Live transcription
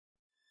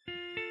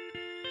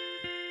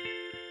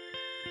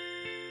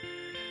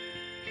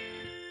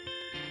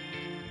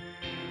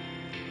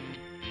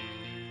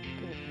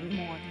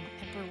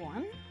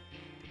everyone.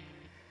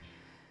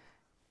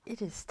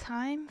 It is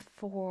time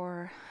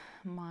for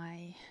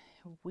my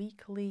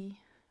weekly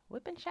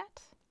Wip'n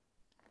chat.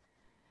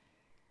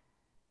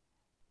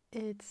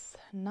 It's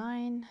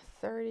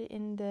 9:30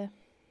 in the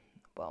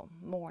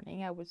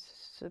morning, I was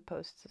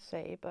supposed to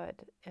say,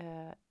 but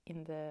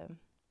in the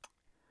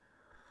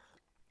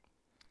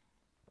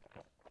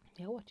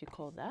what do you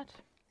call that?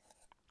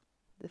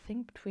 The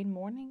thing between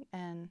morning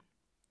and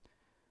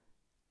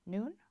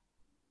noon?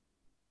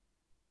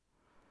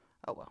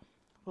 Oh well,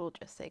 we'll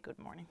just say good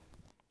morning.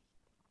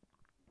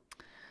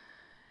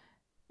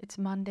 It's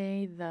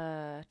Monday,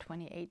 the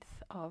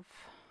 28th of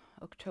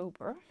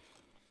October,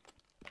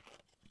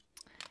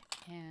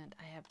 and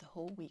I have the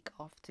whole week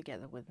off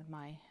together with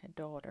my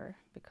daughter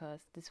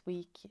because this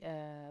week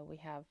we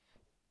have,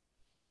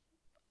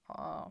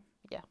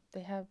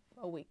 they have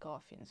a week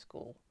off in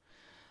school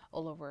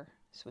all over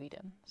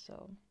Sweden.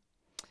 So,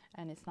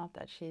 and it's not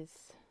that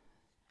she's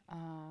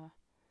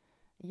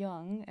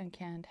young and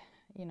can't,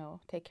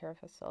 take care of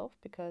herself,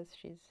 because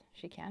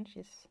she can.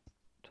 She's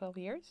 12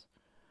 years.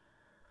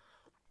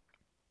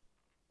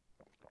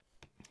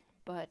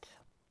 But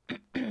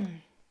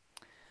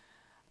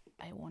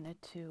I wanted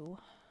to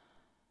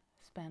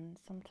spend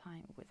some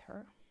time with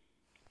her.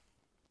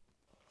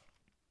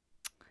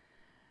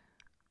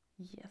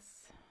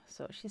 Yes,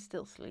 so she's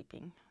still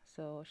sleeping,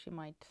 so she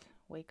might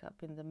wake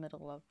up in the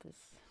middle of this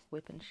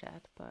Wip'n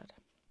chat, but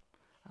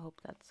I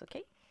hope that's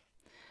okay.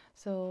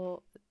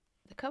 So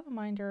the cover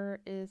minder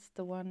is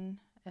the one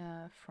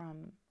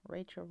from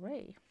Rachel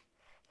Ray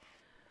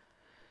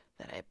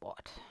that I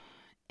bought.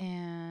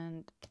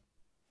 And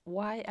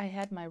why I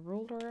had my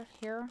ruler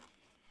here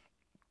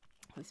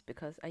is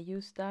because I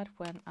use that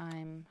when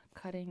I'm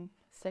cutting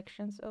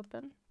sections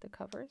open, the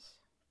covers.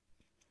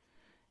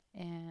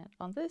 And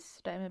on this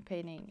diamond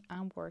painting,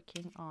 I'm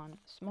working on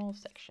small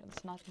sections,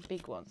 not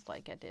big ones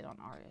like I did on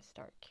Arya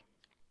Stark.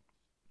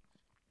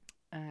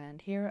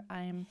 And here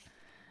I'm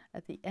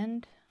at the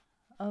end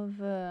of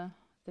the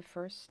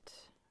first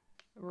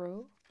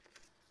row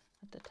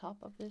at the top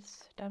of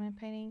this diamond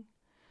painting.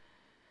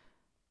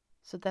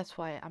 So that's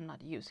why I'm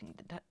not using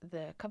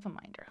the cover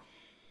minder.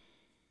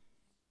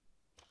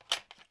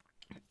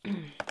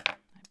 I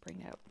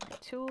bring out my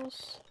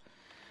tools.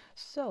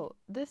 So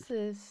this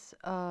is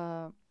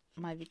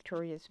my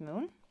Victorious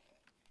Moon,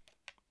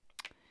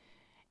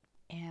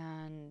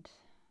 and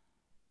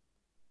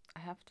I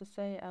have to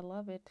say I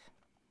love it.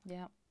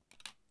 Yeah,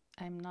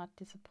 I'm not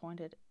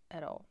disappointed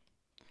at all.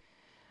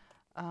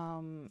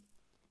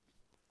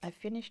 I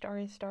finished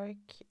Arya Stark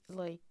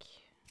like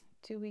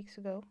 2 weeks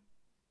ago.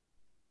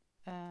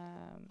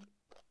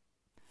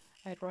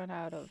 I'd run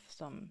out of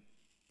some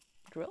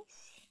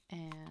drills,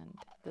 and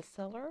the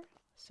seller,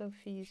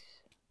 Sophie's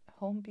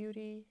Home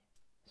Beauty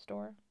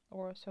Store,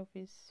 or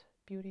Sophie's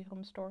Beauty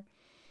Home Store,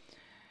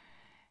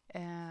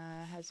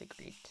 has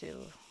agreed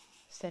to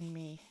send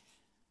me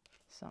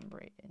some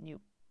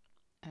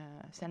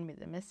send me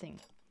the missing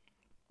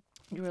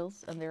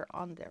drills, and they're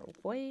on their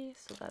way,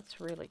 so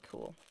that's really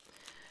cool.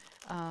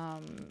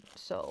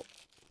 So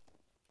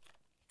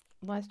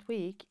last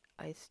week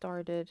I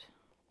started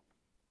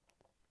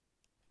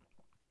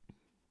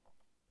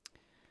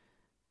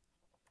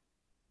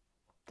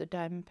the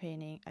diamond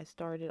painting. I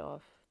started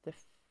off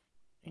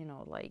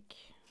like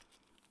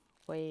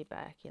way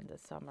back in the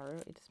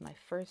summer. It's my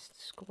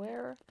first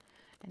square,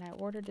 and I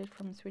ordered it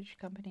from a Swedish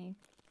company,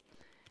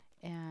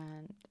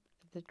 and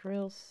the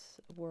drills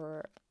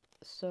were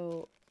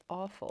so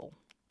awful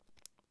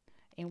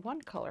in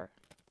one color,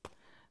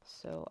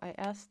 so I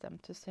asked them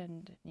to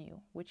send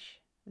new,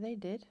 which they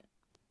did.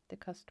 The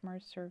customer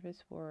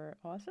service were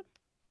awesome.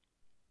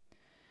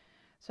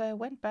 So I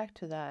went back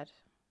to that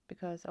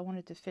because I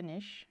wanted to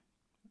finish.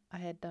 I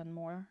had done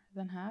more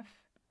than half.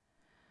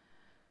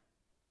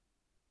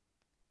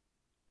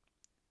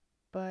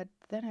 But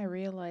then I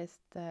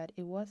realized that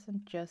it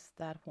wasn't just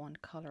that one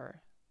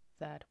color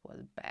that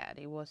was bad.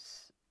 It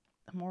was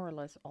more or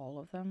less all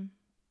of them.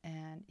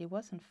 And it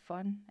wasn't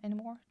fun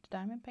anymore to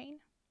diamond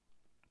paint.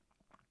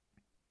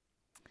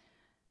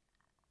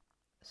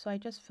 So I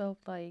just felt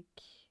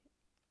like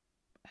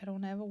I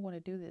don't ever want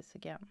to do this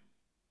again.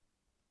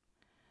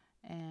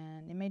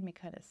 And it made me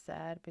kind of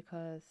sad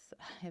because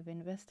I have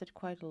invested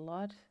quite a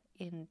lot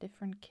in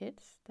different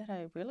kits that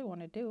I really want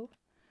to do.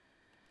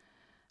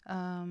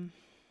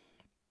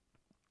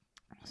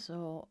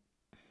 So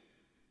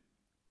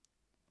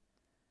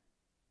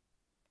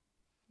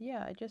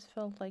yeah, I just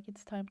felt like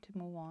it's time to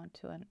move on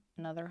to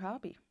another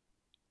hobby.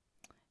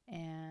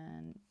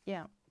 And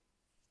yeah,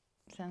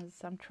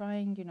 since I'm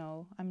trying,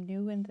 I'm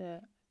new in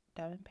the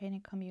diamond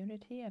painting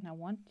community, and I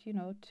want,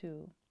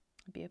 to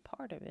be a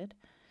part of it.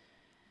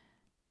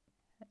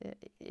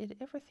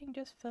 Everything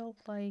just felt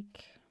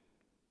like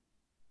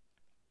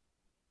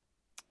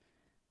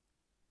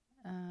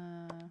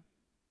a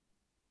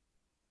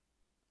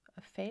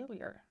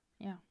failure.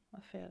 Yeah,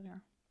 a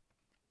failure.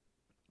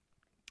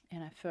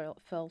 And I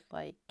felt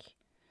like,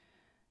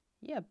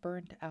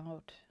 burnt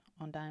out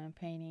on diamond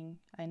painting.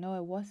 I know I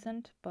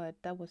wasn't, but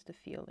that was the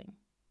feeling.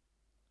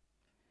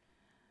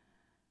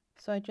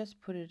 So I just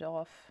put it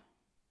off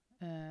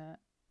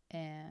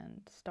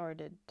and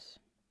started,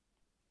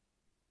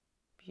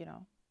 you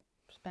know,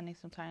 spending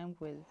some time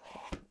with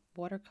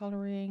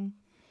watercoloring,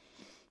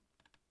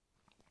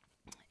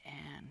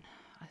 and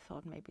I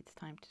thought maybe it's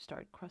time to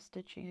start cross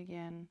stitching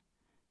again.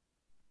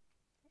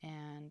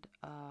 And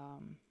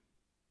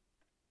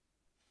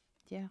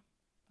yeah,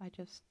 I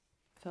just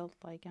felt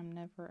like I'm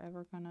never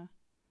ever gonna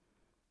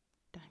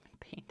diamond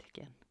paint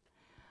again.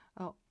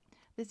 Oh,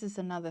 this is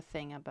another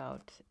thing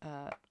about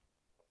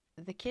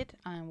the kit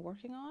I'm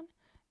working on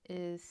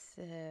is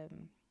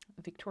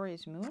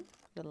Victoria's Moon,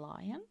 the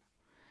lion.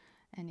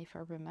 And if I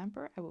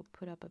remember, I will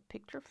put up a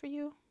picture for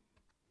you.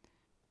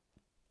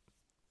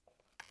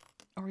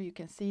 Or you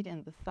can see it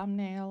in the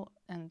thumbnail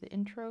and the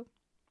intro.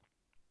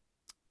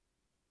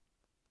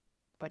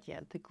 But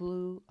yeah, the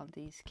glue on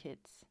these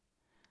kits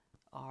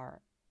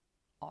are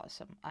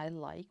awesome. I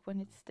like when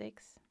it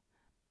sticks,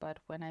 but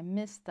when I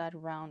miss that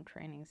round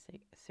training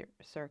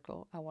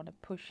circle, I want to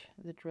push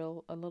the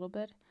drill a little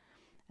bit,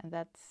 and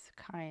that's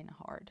kind of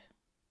hard.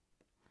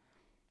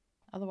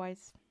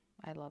 Otherwise,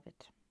 I love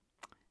it.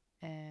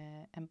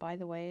 And by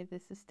the way,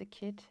 this is the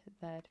kit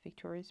that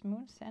Victoria's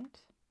Moon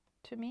sent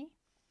to me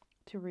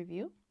to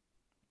review.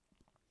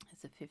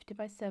 It's a 50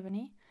 by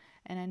 70,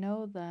 and I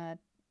know that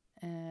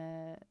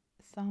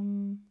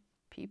some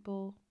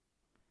people,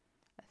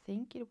 I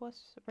think it was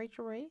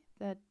Rachel Ray,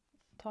 that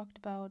talked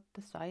about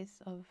the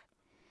size of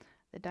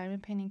the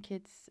diamond painting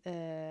kits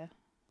that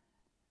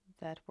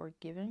were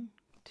given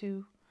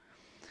to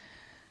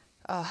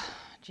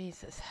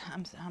Jesus,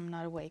 I'm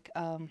not awake.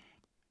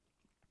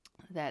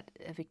 That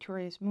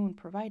Victoria's Moon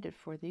provided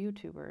for the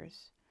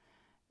YouTubers,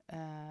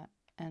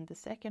 and the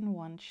second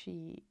one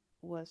she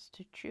was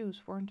to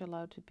choose weren't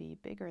allowed to be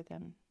bigger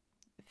than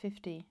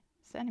 50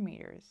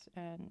 centimeters,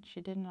 and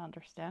she didn't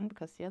understand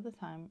because the other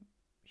time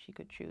she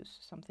could choose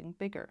something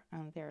bigger,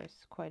 and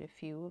there's quite a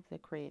few of the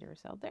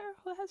creators out there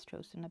who has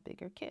chosen a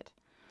bigger kit.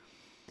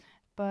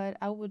 But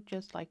I would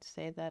just like to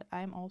say that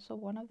I'm also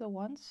one of the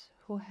ones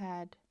who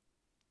had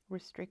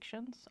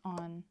restrictions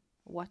on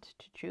what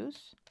to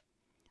choose,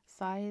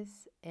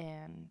 size,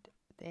 and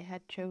they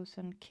had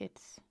chosen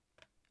kits.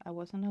 I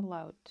wasn't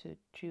allowed to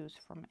choose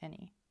from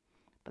any,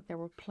 but there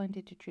were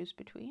plenty to choose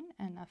between,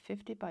 and a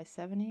 50 by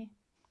 70,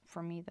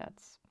 for me,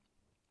 that's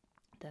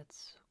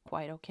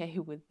quite okay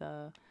with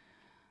the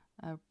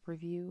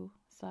review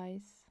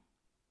size.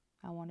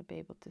 I want to be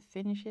able to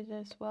finish it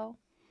as well.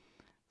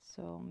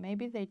 So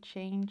maybe they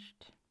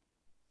changed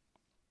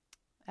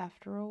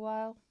after a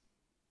while,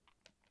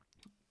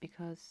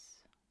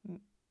 because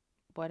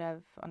what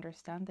I've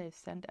understand, they've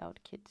sent out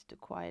kits to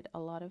quite a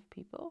lot of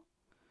people.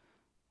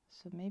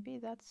 So maybe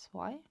that's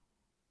why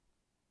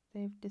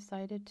they've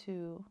decided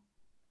to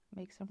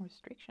make some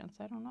restrictions.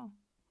 I don't know.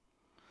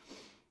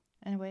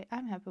 Anyway,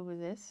 I'm happy with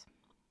this.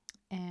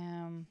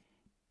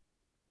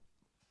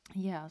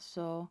 Yeah,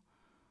 so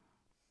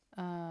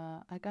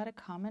I got a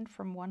comment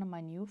from one of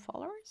my new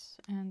followers,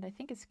 and I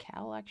think it's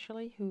Cal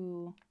actually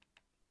who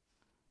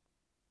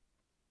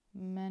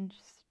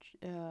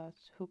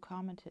who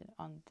commented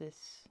on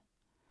this.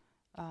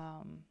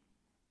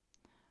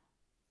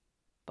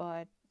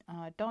 But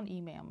don't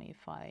email me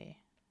if I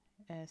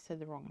said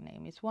the wrong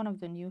name. It's one of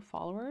the new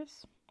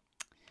followers,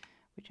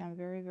 which I'm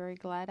very, very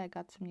glad I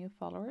got some new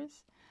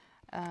followers.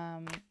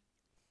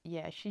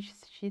 Yeah,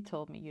 she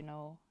told me, you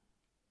know,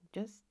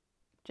 just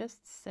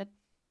set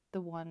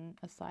the one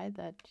aside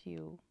that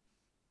you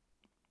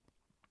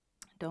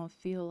don't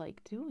feel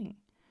like doing.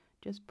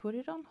 Just put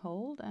it on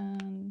hold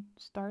and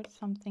start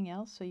something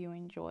else so you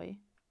enjoy,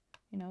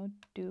 you know,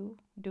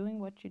 doing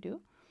what you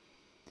do.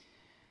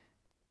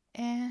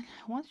 And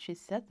once she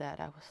said that,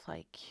 I was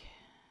like,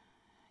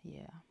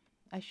 yeah,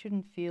 I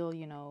shouldn't feel,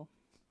 you know,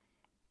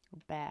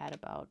 bad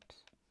about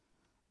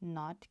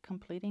not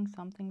completing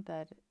something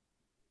that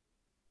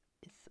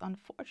is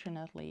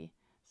unfortunately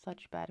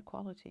such bad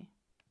quality.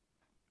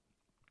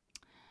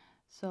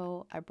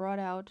 So I brought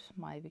out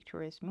my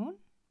Victoria's Moon.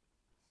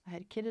 I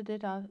had kitted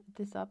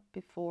this up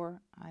before.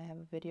 I have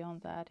a video on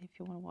that if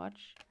you want to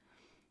watch.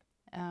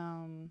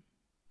 And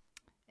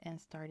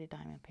started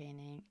diamond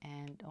painting,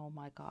 and oh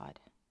my god,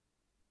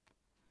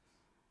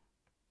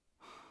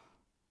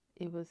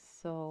 it was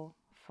so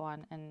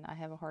fun, and I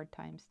have a hard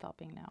time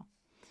stopping now.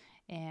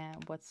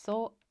 And what's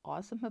so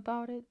awesome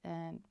about it,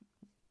 and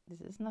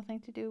this has nothing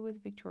to do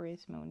with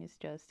Victoria's Moon, is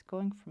just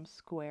going from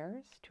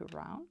squares to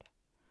round.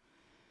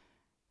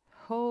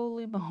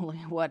 Holy moly,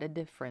 what a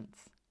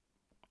difference.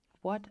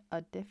 What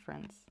a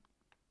difference.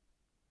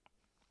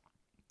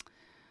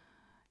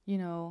 You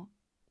know,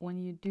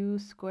 when you do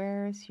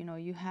squares, you know,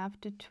 you have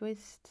to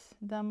twist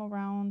them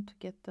around to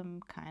get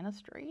them kind of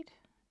straight,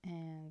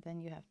 and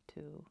then you have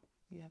to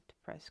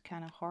press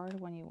kind of hard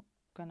when you're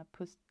gonna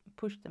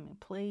push them in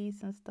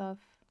place and stuff.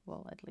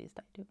 Well, at least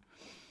I do.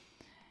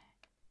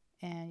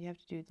 And you have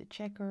to do the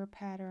checker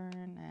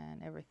pattern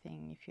and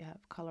everything if you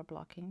have color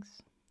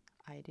blockings.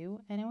 I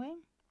do anyway.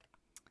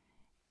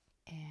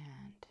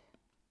 And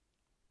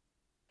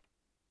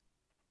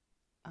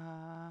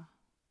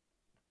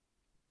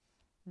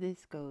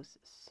this goes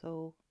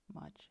so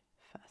much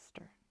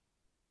faster.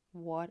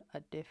 What a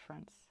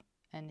difference.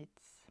 And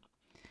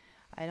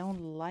I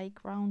don't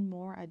like round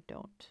more, I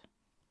don't.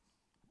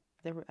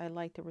 I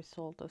like the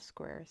result of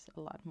squares a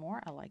lot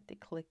more. I like the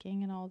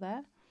clicking and all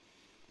that.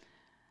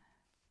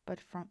 But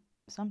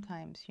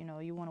sometimes, you know,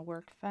 you want to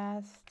work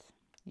fast.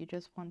 You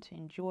just want to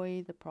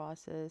enjoy the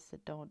process.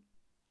 Don't,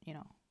 you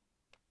know.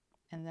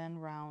 And then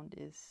round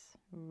is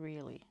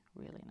really,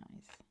 really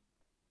nice.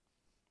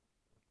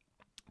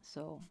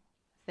 So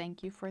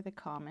thank you for the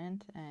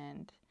comment,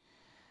 and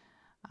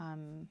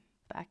I'm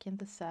back in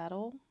the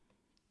saddle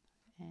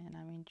and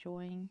I'm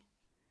enjoying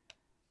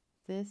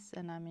this,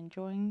 and I'm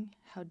enjoying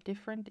how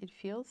different it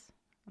feels.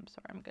 I'm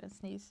sorry, I'm gonna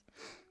sneeze.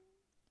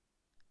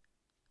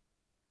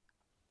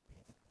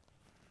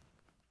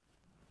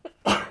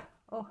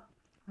 Oh,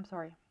 I'm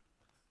sorry.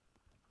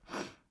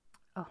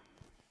 Oh,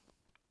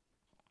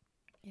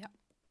 yeah.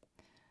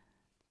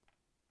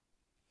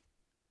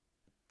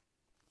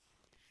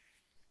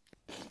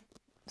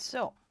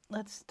 So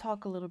let's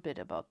talk a little bit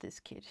about this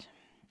kit.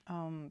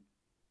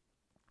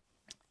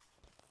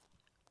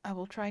 I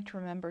will try to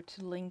remember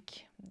to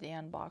link the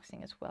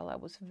unboxing as well. I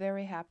was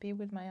very happy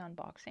with my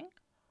unboxing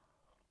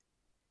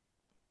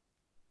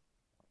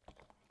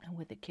and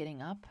with the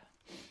kitting up.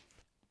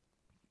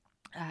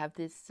 I have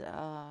this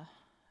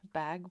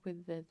bag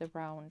with the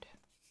round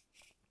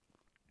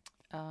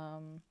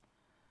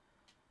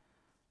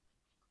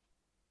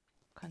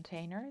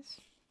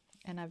containers,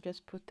 and I've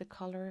just put the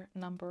color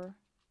number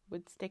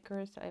with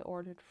stickers I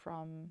ordered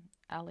from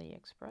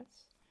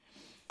AliExpress,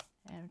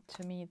 and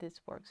to me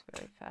this works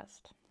very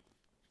fast.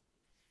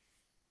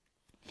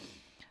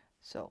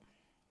 So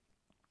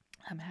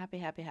I'm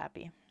happy.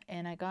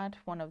 And I got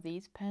one of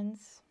these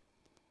pens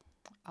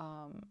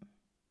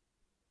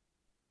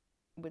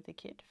with the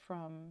kit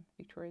from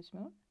Victoria's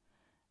Moon,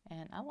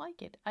 and I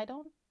like it. I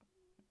don't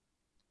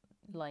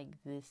like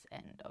this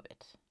end of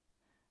it.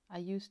 I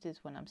use this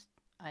when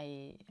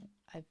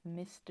I've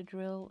missed the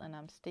drill and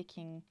I'm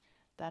sticking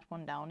that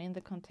one down in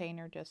the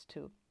container just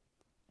to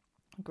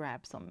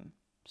grab some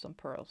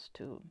pearls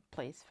to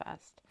place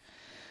fast.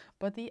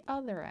 But the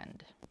other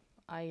end,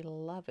 I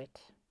love it.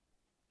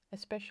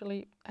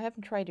 Especially, I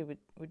haven't tried it with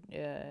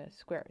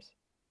squares,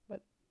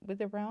 but with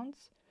the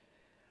rounds,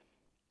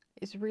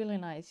 it's really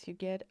nice. You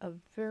get a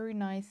very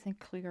nice and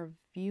clear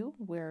view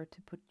where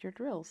to put your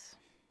drills.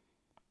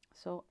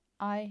 So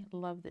I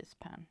love this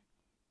pen.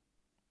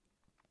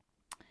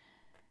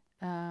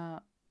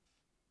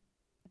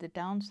 The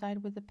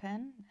downside with the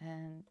pen,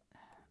 and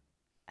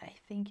I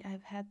think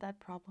I've had that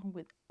problem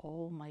with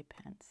all my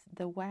pens,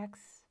 the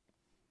wax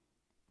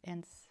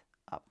ends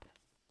up.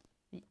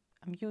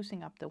 I'm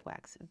using up the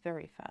wax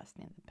very fast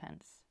in the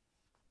pens,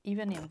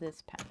 even in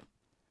this pen,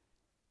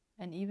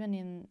 and even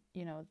in,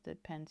 you know, the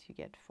pens you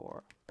get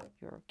for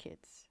your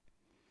kids.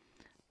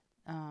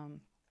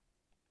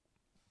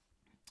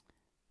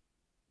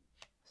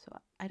 So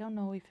I don't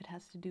know if it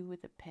has to do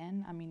with the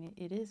pen. I mean,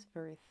 it is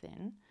very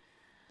thin,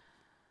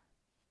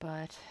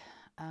 but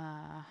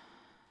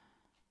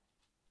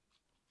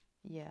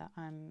yeah,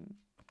 I'm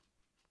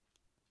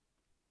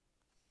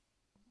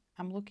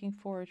looking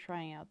forward to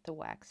trying out the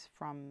wax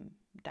from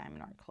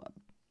Diamond Art Club,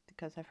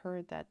 because I've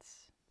heard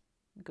that's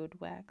good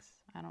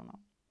wax. I don't know,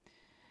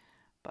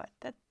 but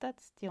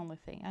that's the only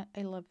thing.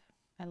 I love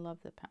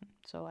the pen.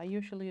 So I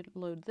usually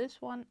load this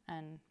one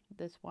and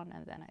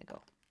then I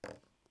go.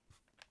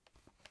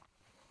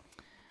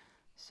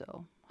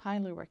 So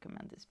highly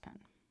recommend this pen.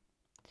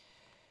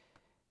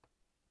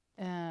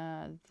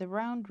 The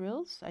round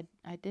drills,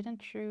 I didn't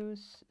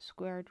choose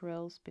square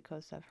drills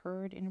because I've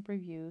heard in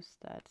reviews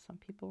that some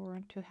people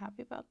weren't too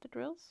happy about the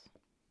drills,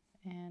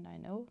 and I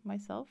know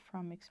myself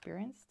from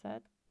experience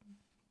that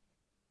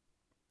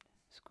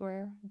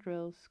square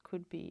drills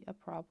could be a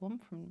problem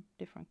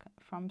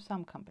from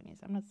some companies.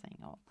 I'm not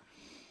saying all.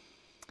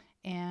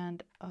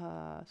 And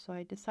so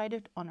I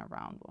decided on a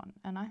round one,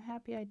 and I'm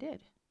happy I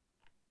did,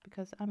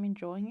 because I'm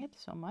enjoying it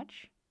so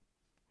much,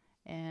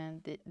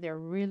 and they're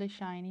really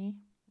shiny.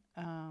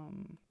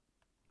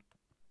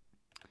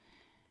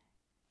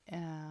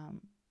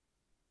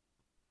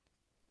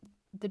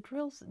 The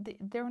drills,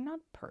 they're not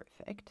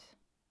perfect.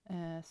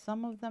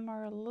 Some of them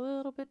are a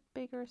little bit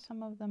bigger,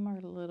 some of them are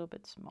a little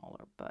bit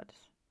smaller, but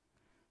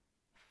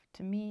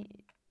to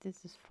me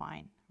this is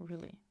fine,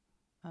 really.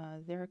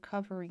 They're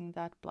covering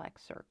that black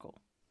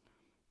circle,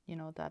 you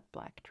know, that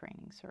black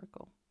training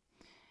circle,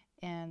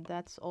 and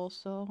that's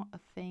also a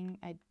thing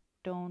I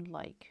don't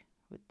like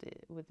with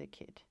the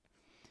kit.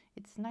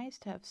 It's nice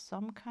to have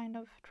some kind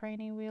of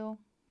training wheel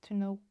to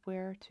know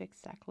where to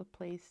exactly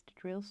place the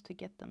drills to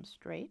get them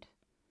straight.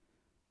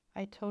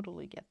 I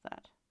totally get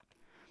that.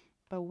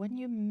 But when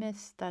you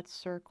miss that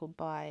circle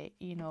by,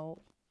 you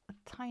know, a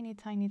tiny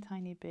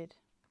bit,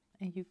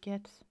 and you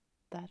get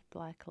that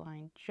black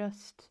line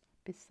just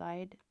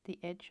beside the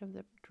edge of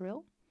the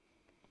drill,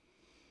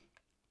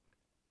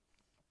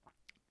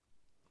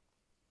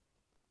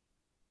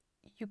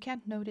 you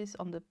can't notice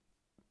on the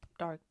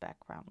dark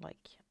background like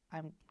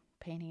I'm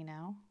painting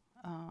now.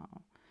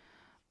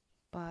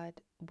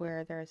 But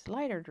where there's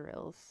lighter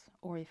drills,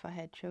 or if I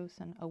had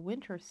chosen a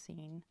winter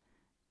scene,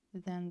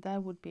 then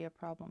that would be a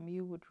problem.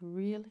 You would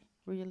really,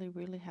 really,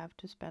 really have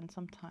to spend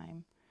some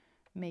time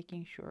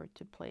making sure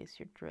to place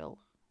your drill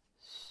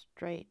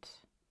straight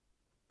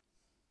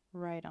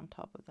right on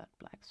top of that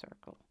black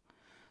circle.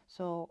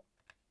 So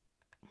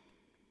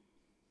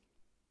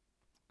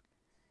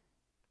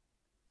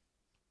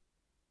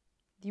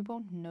you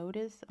won't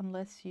notice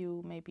unless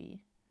you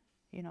maybe,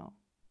 you know,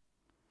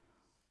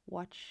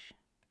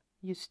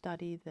 you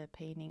study the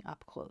painting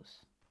up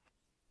close.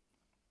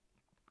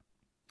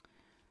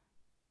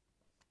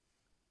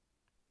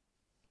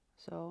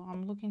 So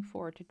I'm looking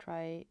forward to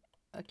try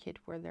a kit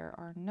where there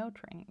are no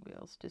training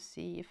wheels to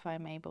see if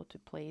I'm able to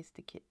place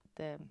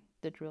the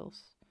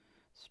drills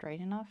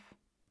straight enough.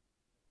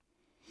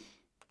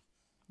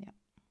 Yeah.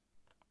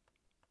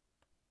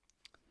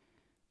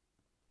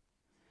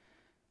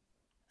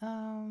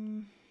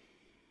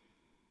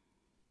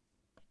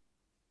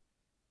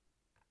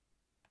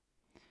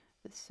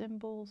 The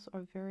symbols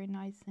are very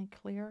nice and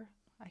clear.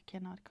 I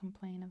cannot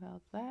complain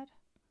about that.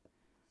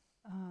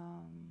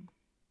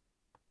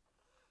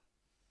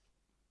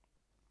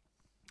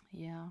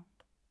 Yeah.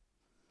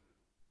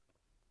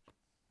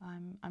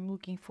 I'm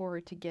looking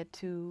forward to get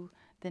to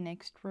the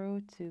next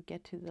row, to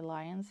get to the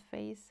lion's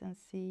face and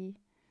see,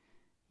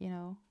 you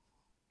know,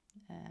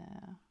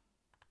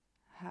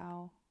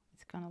 how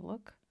it's gonna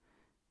look.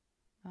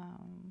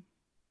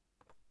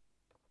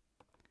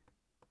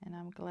 And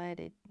I'm glad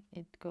it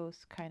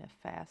goes kind of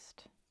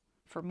fast.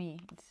 For me,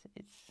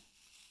 it's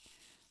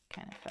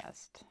kind of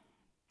fast.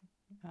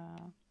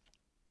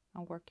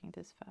 I'm working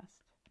this fast.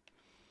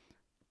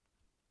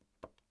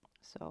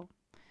 So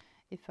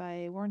if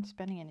I weren't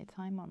spending any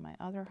time on my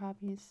other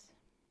hobbies,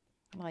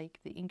 like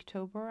the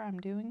Inktober I'm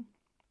doing,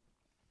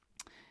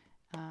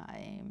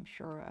 I'm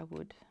sure I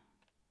would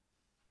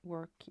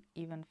work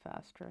even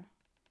faster.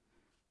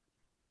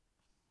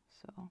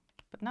 So,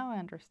 but now I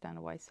understand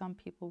why some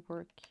people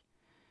work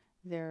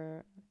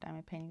their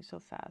diamond painting so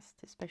fast,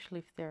 especially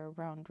if they're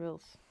round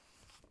drills.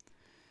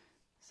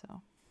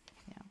 So,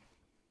 yeah.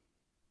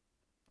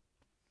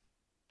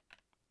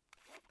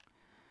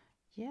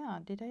 Yeah,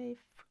 did I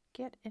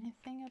forget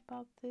anything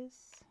about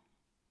this?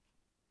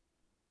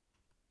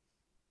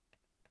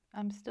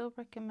 I'm still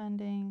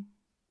recommending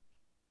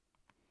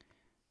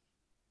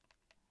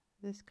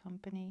this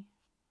company.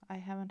 I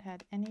haven't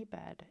had any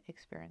bad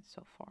experience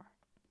so far.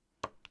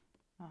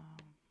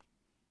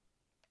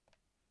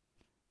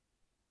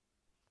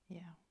 Yeah.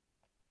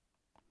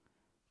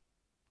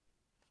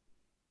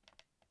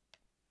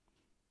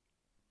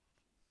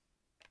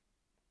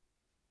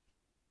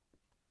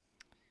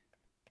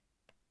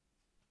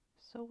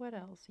 So what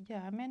else?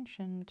 Yeah, I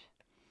mentioned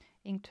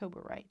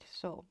Inktober, right?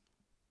 So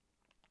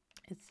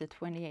it's the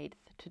 28th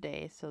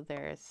today, so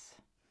there's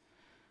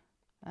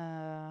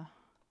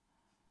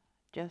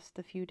just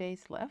a few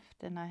days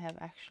left, and I have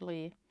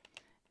actually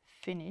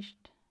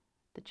finished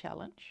the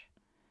challenge.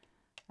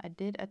 I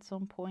did at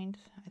some point,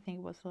 I think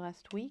it was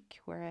last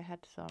week, where I had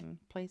some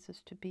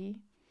places to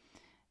be.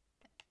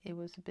 It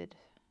was a bit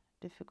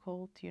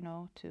difficult, you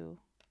know, to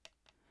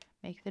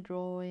make the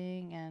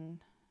drawing and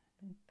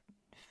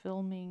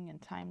filming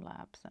and time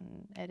lapse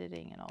and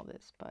editing and all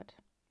this, but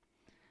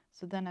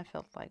so then I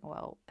felt like,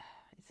 well,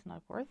 it's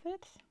not worth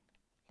it.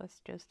 Let's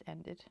just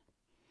end it.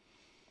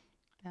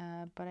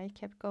 But I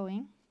kept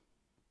going.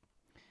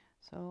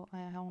 So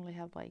I only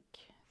have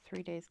like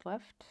 3 days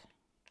left.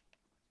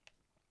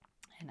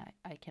 And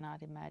I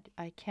cannot imagine,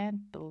 I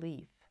can't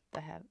believe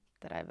that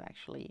I've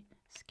actually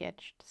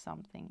sketched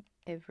something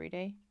every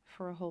day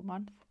for a whole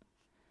month.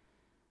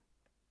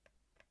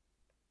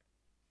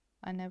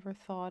 I never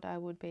thought I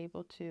would be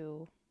able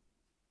to,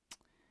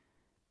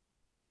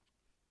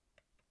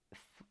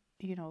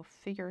 you know,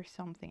 figure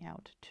something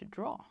out to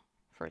draw,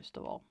 first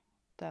of all,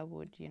 that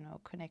would, you know,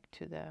 connect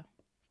to the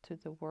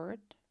word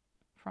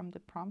from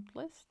the prompt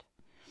list.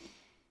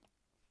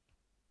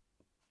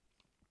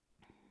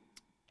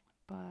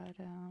 But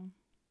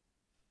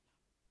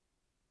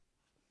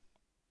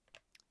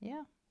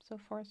yeah, so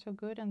far so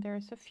good. And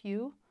there's a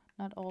few,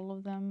 not all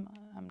of them.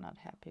 I'm not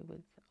happy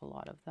with a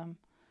lot of them.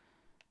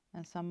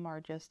 And some are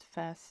just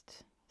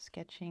fast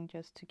sketching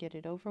just to get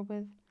it over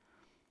with.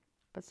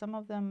 But some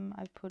of them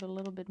I put a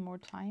little bit more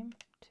time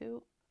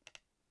to,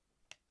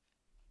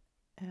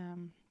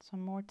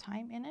 some more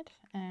time in it,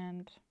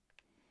 and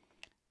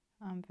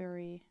I'm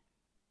very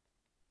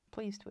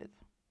pleased with.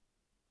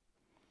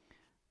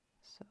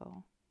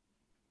 So,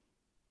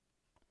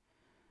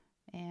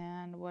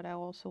 and what I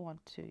also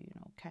want to, you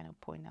know, kind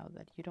of point out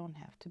that you don't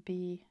have to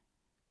be,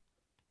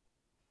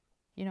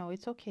 you know,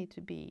 it's okay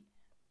to be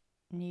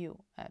new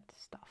at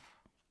stuff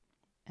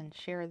and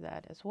share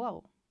that as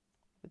well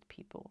with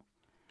people,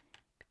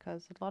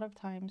 because a lot of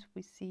times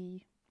we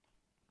see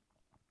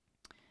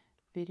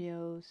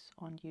videos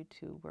on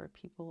YouTube where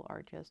people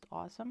are just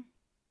awesome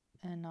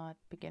and not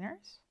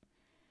beginners,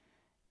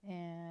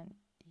 and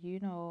you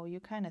know, you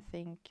kind of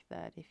think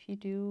that if you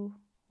do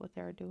what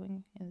they're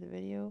doing in the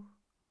video,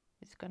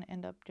 it's going to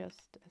end up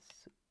just as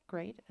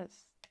great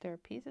as their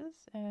pieces,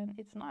 and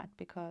it's not,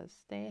 because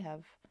they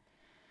have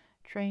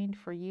trained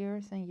for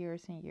years and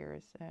years and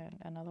years, and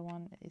another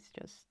one is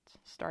just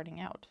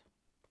starting out.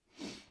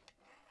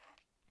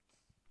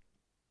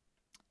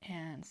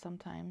 And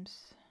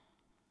sometimes,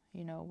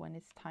 you know, when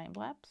it's time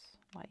lapse,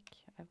 like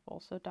I've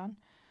also done,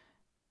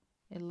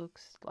 it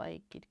looks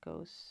like it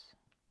goes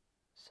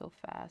so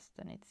fast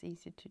and it's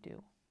easy to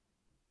do.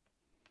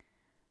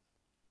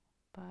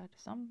 But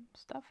some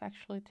stuff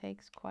actually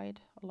takes quite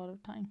a lot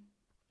of time.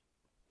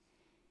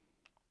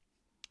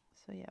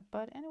 So yeah,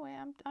 but anyway,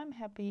 I'm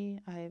happy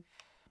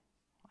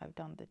I've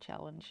done the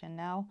challenge, and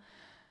now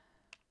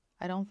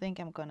I don't think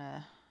I'm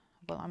gonna,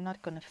 well, I'm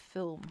not gonna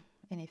film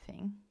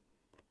anything.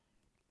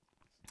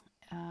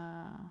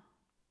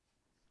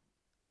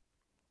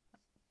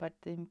 But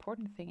the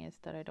important thing is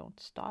that I don't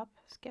stop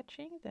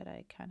sketching, that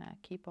I kind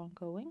of keep on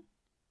going.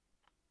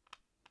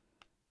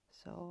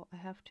 So I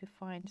have to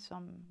find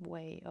some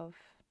way of,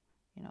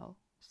 you know,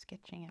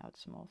 sketching out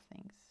small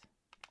things.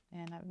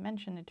 And I've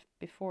mentioned it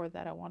before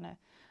that I want to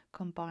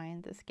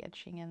combine the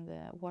sketching and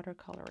the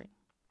watercoloring.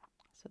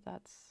 So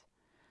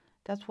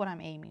that's what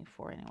I'm aiming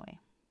for anyway.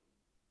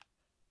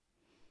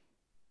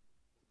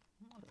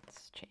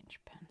 Let's change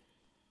pen.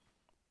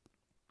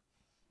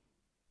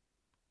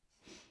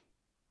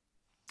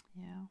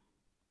 Yeah.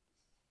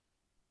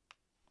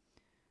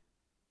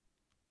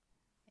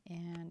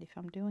 And if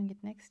I'm doing it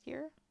next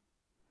year,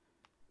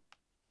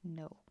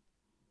 no.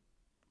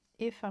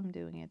 If I'm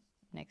doing it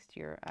next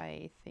year,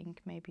 I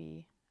think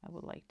maybe I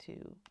would like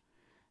to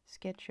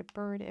sketch a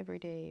bird every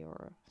day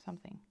or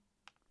something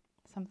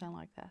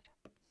like that.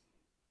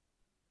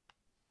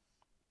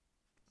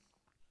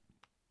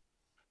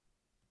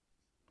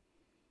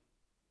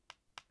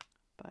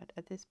 But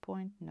at this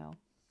point, no.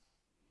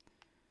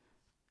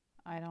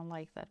 I don't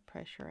like that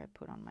pressure I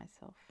put on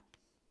myself.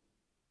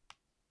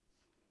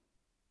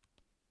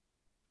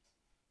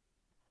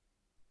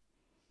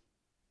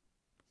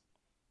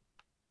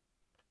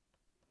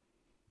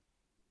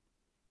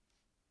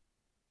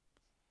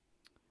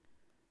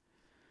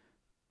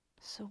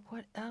 So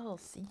what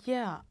else?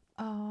 Yeah,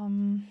 I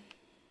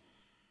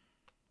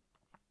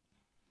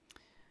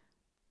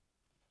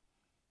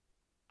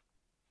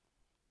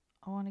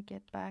want to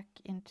get back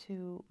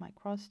into my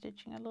cross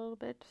stitching a little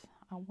bit.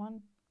 I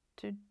want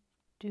to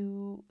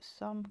do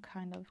some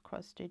kind of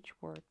cross stitch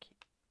work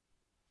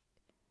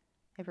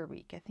every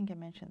week. I think I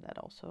mentioned that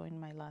also in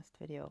my last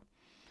video,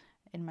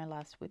 in my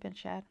last Wip'n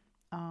chat.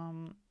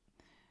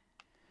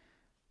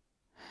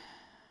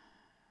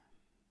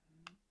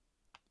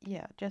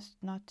 Yeah, just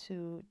not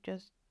to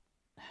just,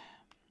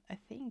 I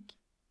think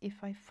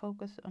if I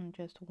focus on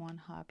just one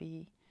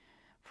hobby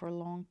for a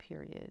long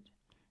period,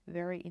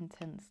 very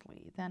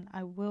intensely, then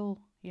I will,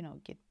 you know,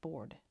 get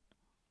bored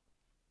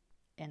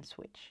and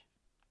switch.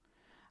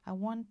 I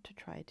want to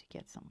try to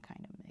get some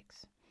kind of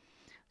mix.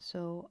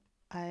 So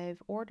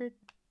I've ordered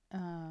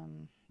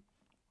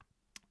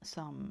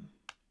some,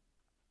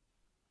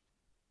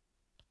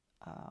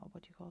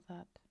 what do you call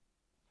that?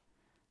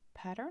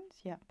 Patterns?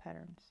 Yeah,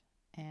 patterns.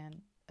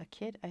 And a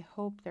kit. I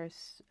hope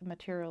there's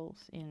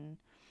materials in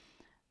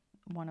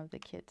one of the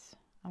kits.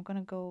 I'm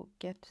gonna go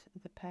get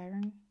the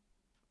pattern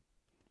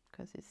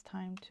because it's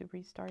time to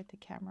restart the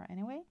camera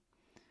anyway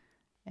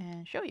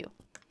and show you.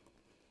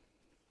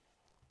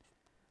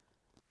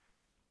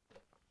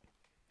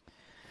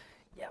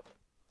 Yep.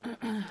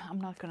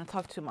 I'm not gonna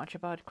talk too much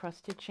about cross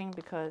stitching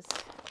because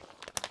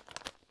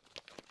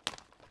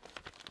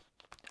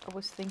I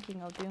was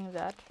thinking of doing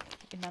that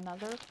in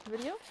another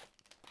video.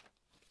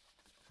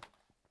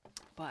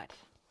 But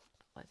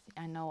let's see,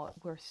 I know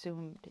we're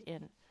zoomed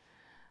in,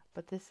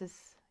 but this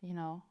is, you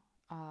know,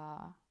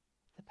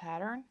 the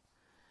pattern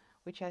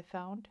which I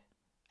found.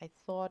 I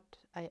thought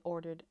I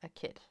ordered a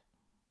kit,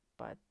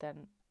 but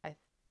then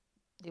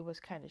it was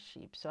kind of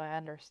cheap, so I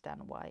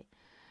understand why.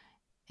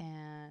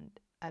 And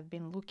I've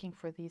been looking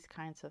for these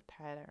kinds of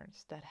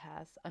patterns that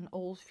has an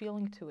old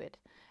feeling to it,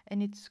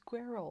 and it's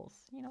squirrels,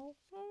 you know.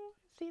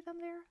 See them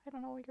there? I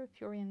don't know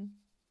if you're in.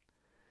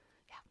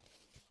 Yeah.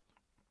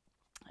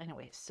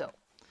 Anyway, so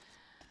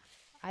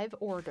I've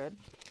ordered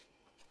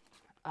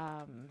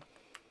a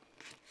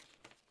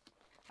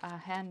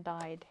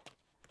hand-dyed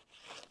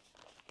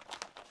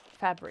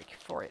fabric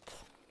for it,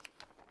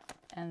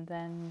 and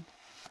then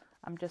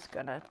I'm just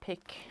gonna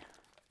pick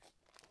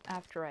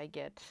after I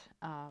get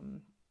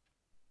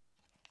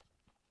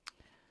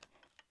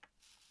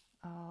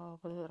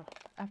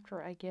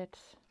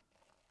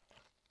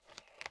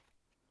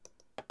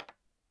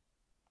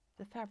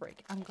the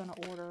fabric. I'm gonna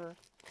order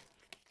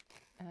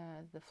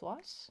the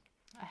floss.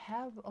 I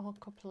have a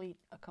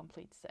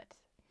complete set,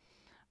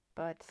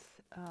 but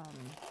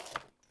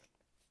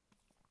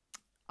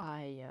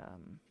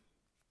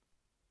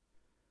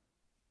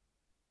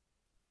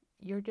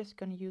you're just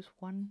going to use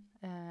one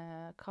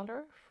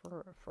color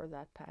for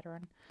that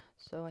pattern,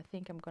 so I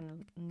think I'm going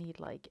to need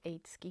like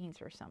 8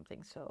 skeins or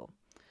something, so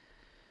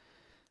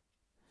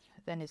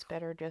then it's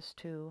better just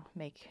to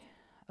make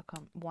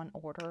one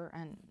order.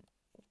 And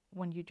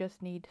when you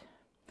just need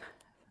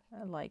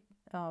like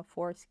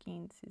 4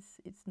 skeins is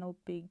it's no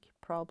big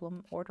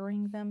problem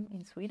ordering them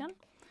in Sweden.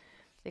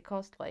 They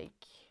cost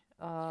like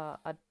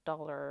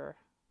 $1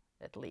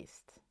 at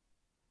least,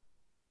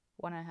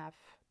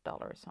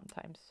 $1.50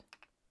 sometimes.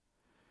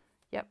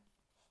 Yep,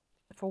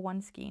 for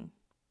 1 skein.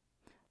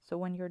 So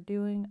when you're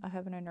doing a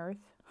Heaven and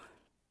Earth,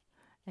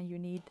 and you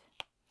need,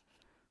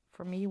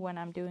 for me, when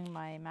I'm doing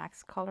my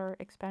max color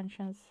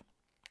expansions,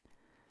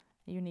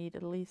 you need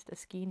at least a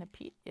skein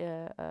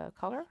a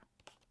color,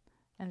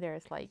 and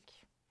there's like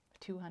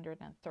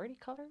 230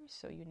 colors,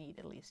 so you need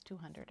at least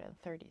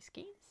 230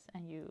 skeins,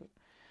 and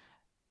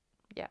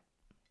yeah,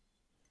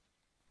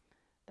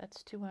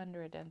 that's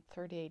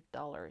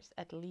 $238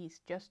 at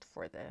least just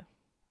for the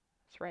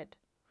thread.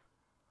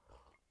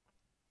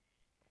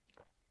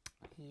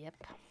 Yep.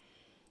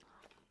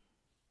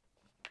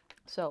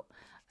 So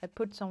I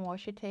put some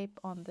washi tape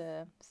on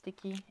the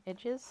sticky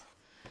edges.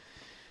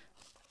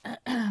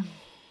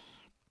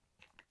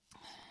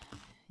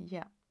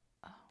 Yeah,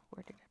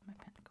 where did my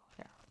pen go?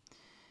 There.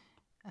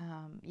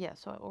 Yeah,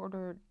 so I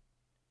ordered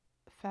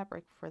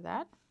fabric for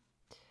that.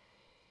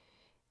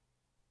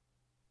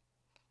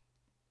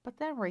 But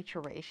then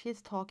Rachel Ray,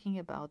 she's talking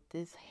about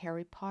this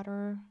Harry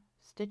Potter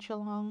stitch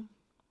along,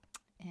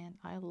 and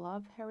I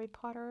love Harry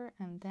Potter,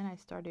 and then I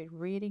started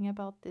reading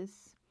about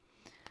this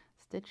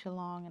stitch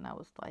along, and I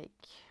was like,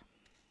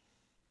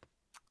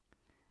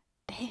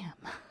 damn,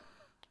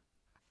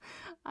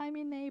 I'm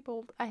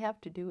enabled, I have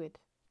to do it.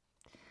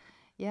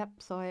 Yep,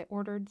 so I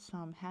ordered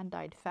some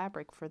hand-dyed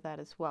fabric for that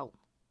as well.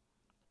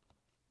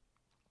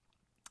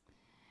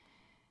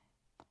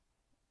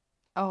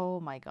 Oh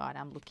my god,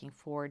 I'm looking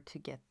forward to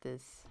get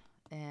this.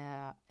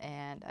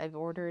 And I've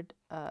ordered,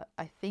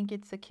 I think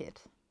it's a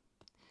kit,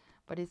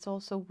 but it's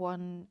also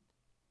one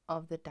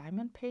of the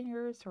diamond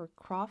painters or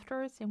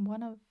crafters in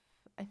one of,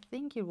 I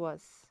think it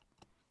was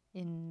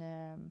in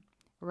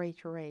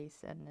Rachel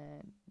Ray's and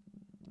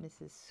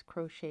Mrs.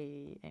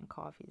 Crochet and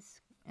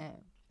Coffee's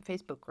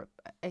Facebook group.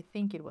 I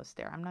think it was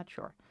there, I'm not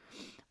sure.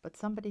 But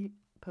somebody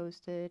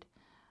posted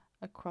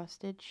a cross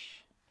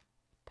stitch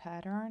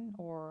pattern,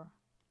 or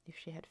if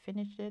she had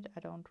finished it, I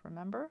don't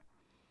remember,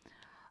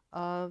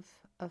 of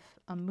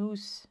a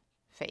moose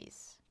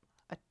face,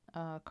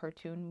 a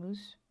cartoon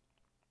moose.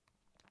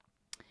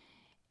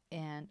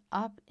 And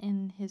up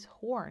in his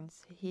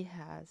horns, he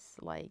has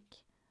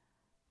like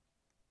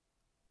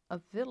a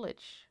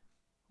village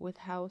with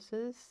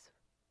houses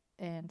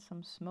and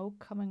some smoke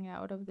coming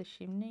out of the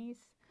chimneys.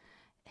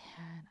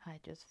 And I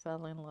just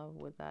fell in love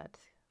with that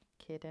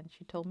kit, and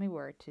she told me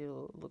where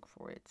to look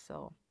for it.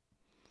 So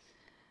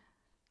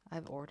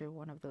I've ordered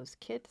one of those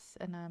kits,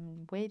 and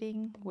I'm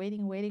waiting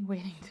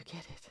to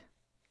get it.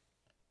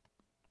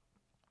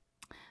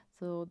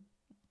 So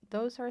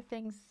those are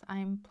things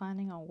I'm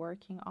planning on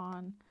working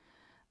on.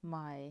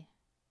 My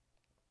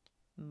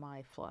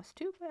floss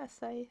tube, as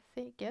I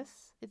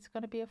guess it's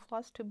going to be a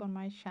floss tube on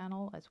my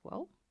channel as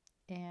well.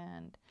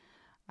 And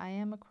I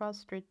am a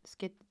cross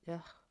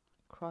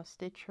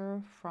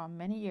stitcher from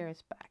many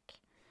years back.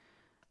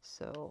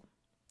 So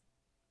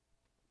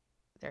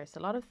there's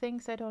a lot of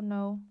things I don't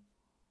know,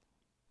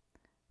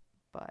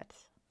 but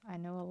I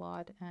know a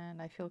lot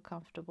and I feel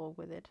comfortable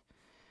with it.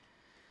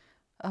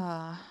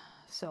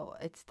 So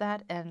it's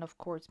that, and of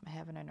course my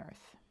Heaven and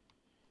Earth.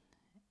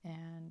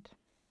 And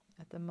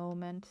at the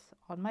moment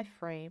on my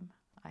frame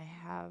I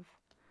have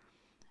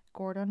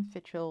Gordon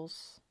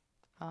Fitchell's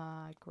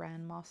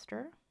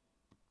Grandmaster.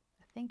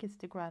 I think it's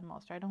the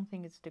Grandmaster. I don't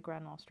think it's the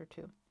Grandmaster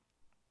 2.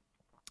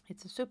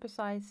 It's a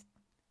supersized,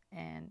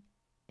 and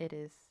it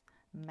is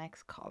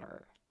max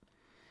color.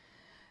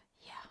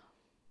 Yeah.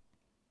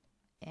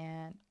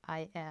 And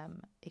I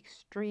am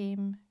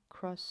extreme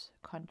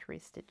cross-country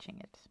stitching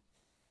it.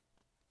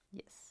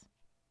 Yes.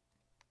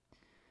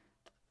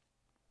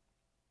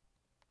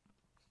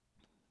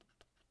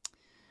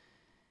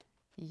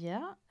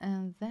 Yeah,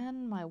 and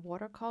then my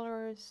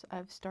watercolors,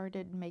 I've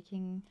started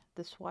making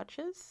the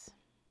swatches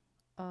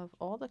of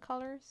all the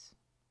colors.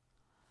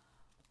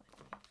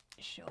 Let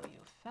me show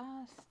you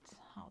fast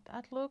how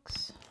that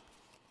looks.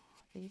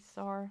 These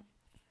are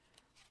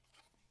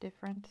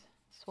different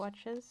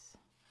swatches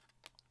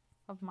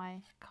of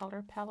my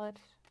color palette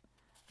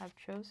I've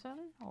chosen,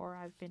 or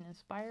I've been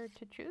inspired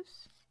to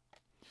choose.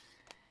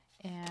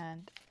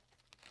 And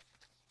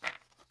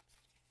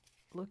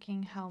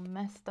looking how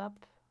messed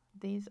up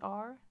these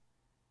are,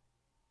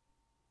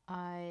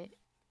 I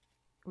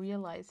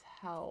realize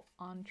how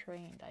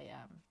untrained I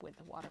am with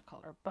the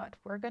watercolor, but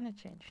we're gonna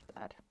change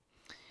that.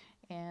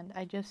 And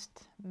I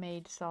just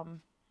made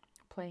some,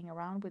 playing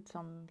around with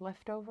some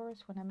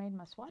leftovers when I made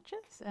my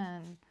swatches,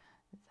 and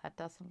that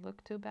doesn't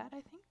look too bad,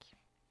 I think.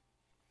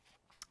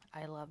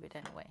 I love it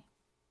anyway.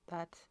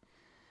 That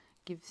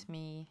gives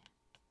me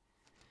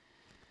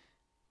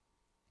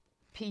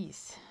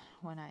peace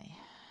when I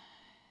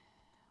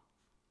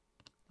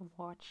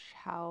watch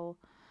how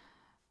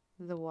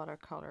the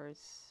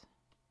watercolors,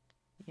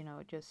 you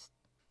know, just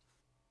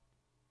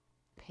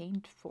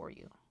paint for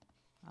you.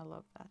 I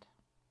love that.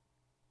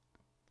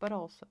 But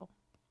also,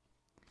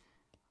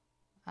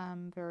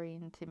 I'm very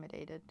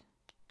intimidated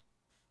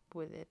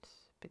with it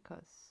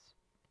because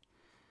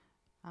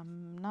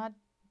I'm not,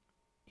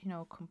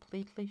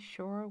 completely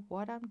sure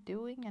what I'm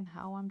doing and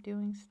how I'm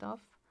doing stuff.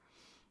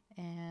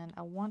 And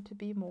I want to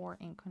be more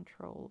in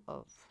control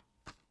of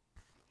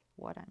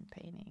what I'm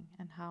painting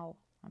and how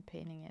I'm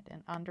painting it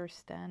and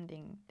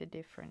understanding the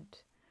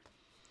different,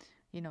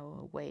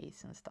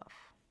 ways and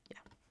stuff. Yeah.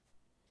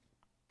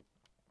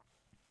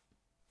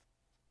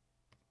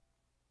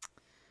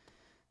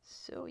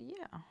 So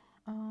yeah.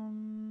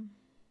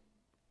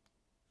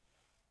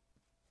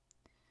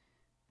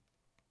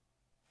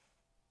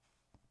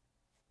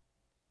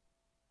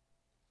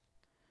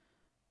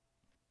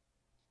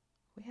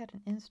 We had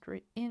an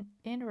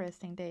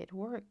interesting day at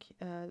work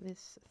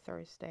this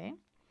Thursday.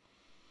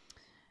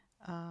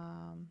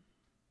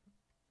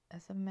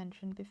 As I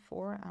mentioned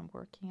before, I'm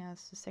working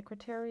as a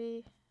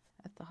secretary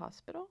at the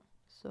hospital.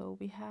 So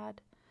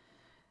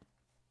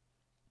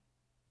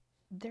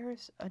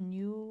there's a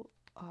new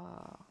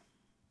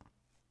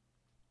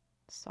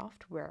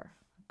software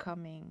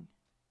coming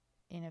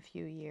in a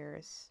few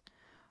years,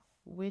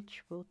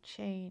 which will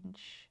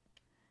change.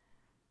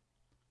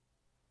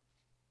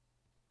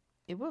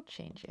 It will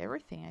change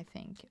everything, I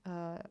think,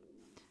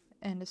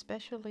 and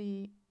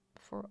especially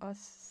for us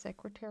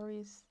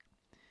secretaries,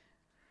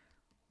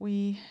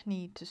 we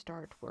need to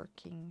start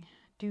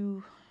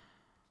do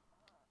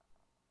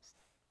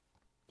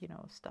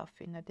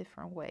stuff in a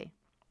different way.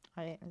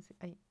 I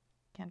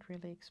can't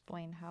really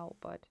explain how,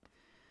 but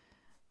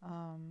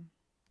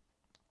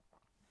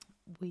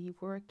we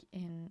work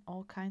in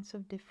all kinds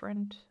of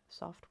different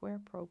software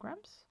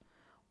programs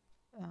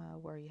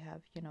where you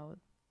have,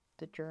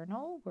 the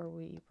journal where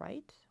we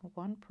write,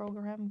 one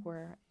program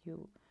where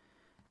you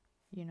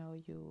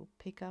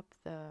pick up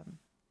the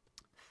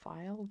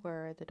file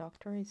where the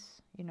doctor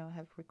is,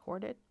 have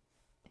recorded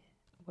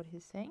what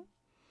he's saying.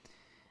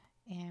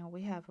 And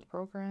we have a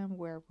program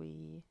where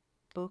we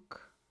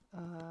book,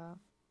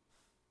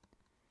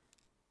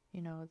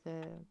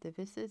 the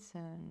visits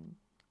and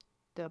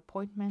the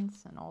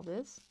appointments and all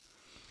this.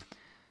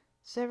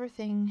 So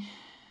everything,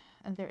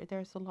 and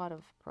there's a lot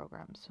of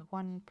programs.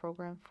 One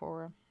program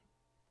for,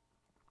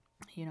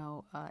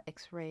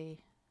 X-ray,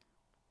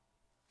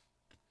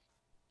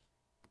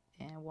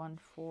 and one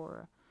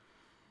for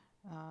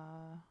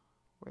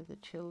where the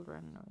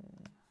children,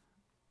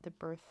 the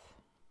birth,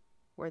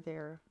 where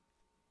they're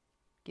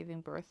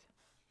giving birth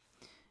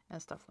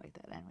and stuff like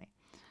that. Anyway,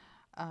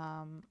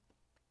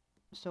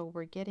 so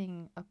we're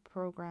getting a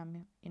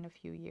program in a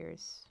few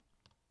years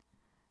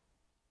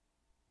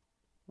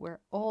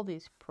where all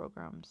these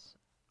programs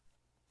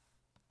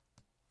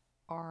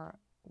are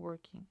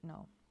working.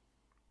 No,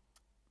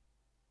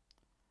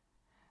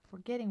 we're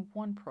getting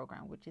one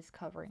program which is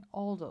covering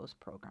all those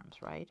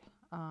programs, right?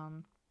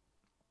 And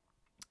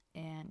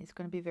it's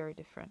going to be very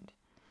different.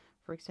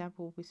 For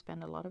example, we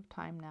spend a lot of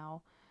time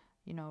now,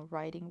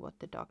 writing what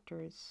the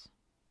doctors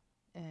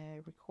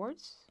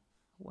records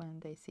when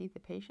they see the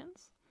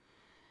patients.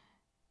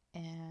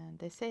 And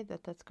they say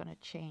that that's going to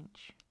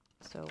change.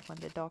 So when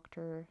the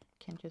doctor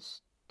can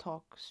just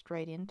talk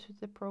straight into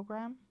the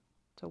program,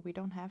 so we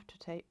don't have to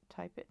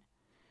type it.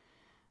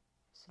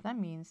 So that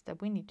means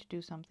that we need to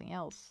do something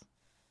else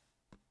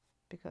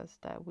because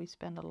that we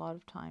spend a lot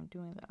of time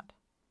doing that.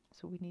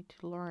 So we need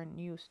to learn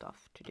new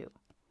stuff to do.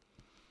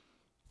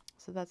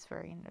 So that's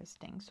very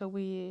interesting. So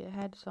we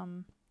had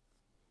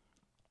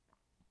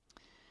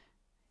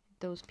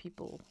those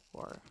people who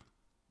are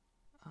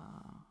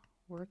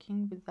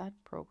working with that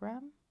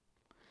program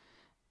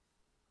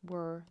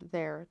were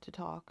there to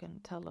talk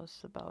and tell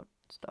us about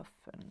stuff.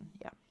 And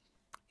yeah,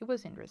 it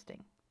was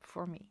interesting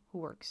for me who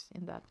works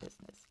in that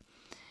business.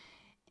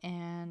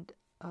 And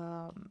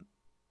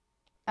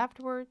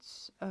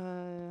afterwards,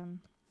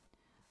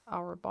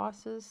 our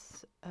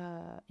bosses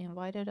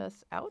invited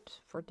us out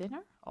for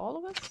dinner, all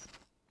of us,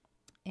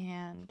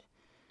 and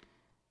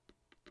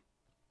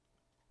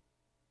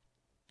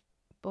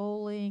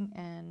bowling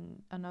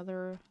and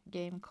another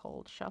game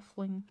called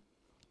shuffling.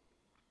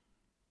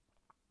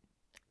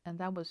 And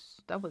that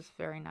was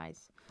very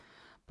nice.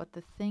 But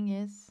the thing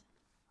is,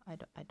 I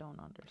don't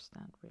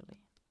understand really.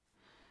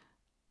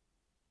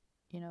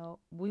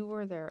 We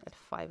were there at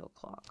 5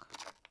 o'clock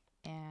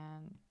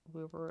and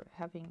we were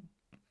having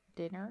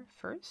dinner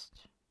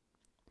first.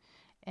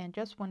 And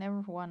just when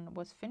everyone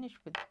was finished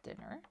with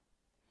dinner,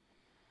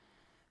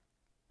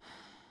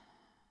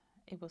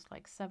 it was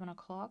like 7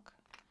 o'clock.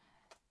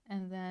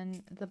 And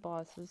then the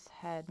bosses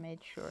had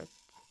made sure,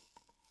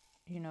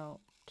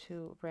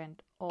 to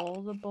rent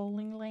all the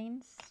bowling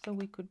lanes so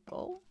we could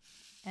bowl,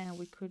 and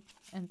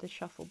the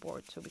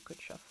shuffleboard so we could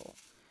shuffle.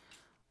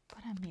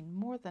 But I mean,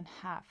 more than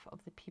half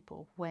of the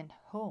people went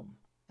home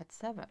at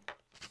 7.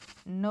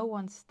 No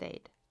one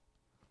stayed.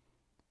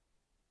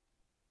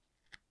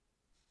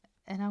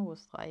 And I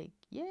was like,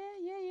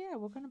 yeah,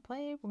 we're gonna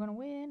play, we're gonna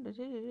win.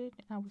 And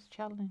I was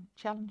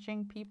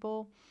challenging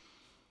people,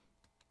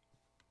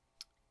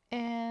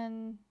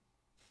 and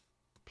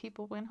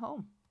people went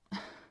home.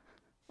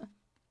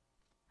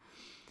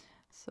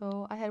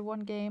 So I had one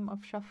game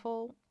of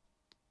shuffle,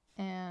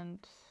 and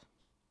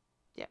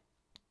yeah,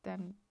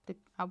 then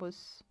I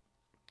was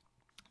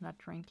not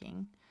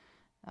drinking.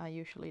 I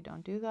usually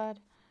don't do that.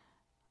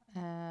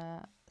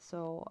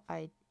 So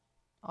I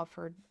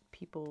offered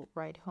people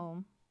ride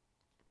home,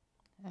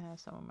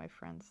 some of my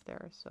friends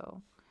there.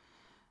 So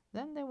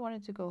then they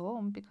wanted to go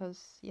home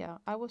because, yeah,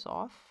 I was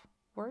off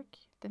work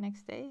the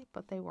next day,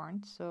 but they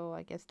weren't. So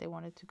I guess they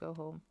wanted to go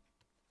home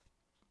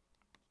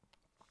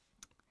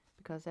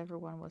because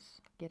everyone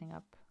was getting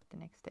up the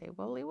next day.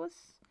 Well, it was,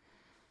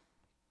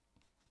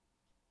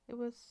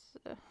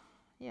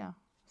 yeah,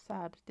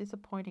 sad,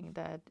 disappointing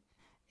that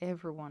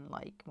everyone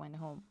like went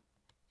home.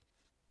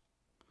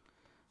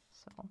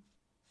 So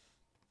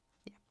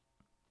yeah.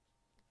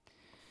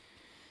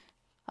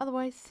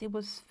 Otherwise, it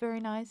was very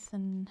nice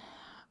and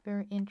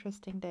very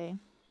interesting day.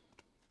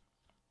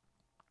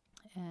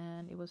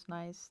 And it was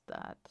nice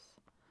that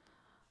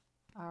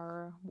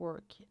our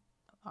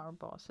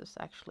bosses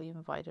actually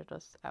invited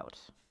us out.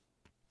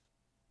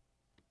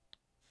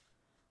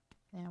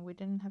 And we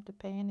didn't have to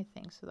pay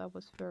anything, so that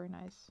was very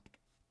nice.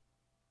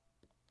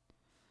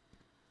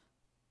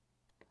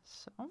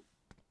 So,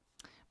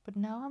 but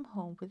now I'm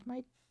home with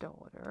my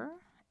daughter,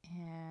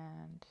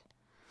 and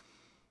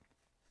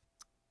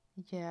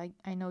yeah,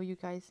 I know you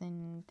guys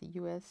in the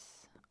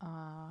US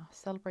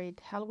celebrate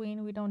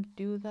Halloween. We don't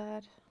do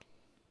that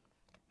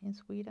in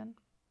Sweden.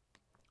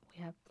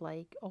 We have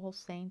like All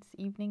Saints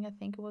evening, I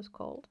think it was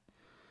called,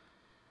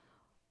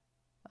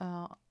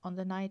 on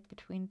the night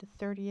between the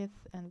 30th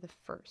and the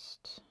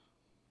 1st.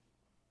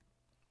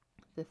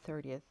 The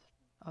 30th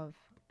of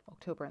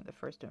October and the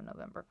 1st of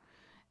November.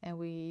 And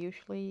we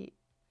usually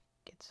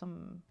get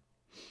some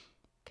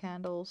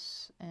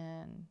candles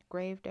and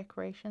grave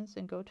decorations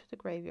and go to the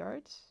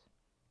graveyards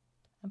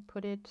and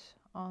put it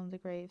on the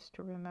graves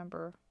to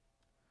remember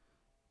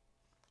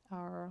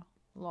our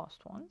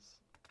lost ones.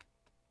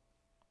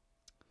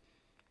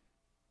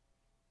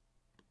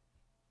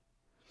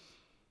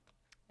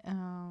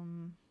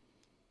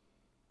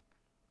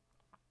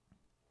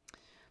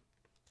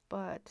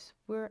 But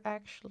we're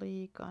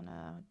actually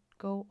gonna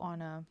go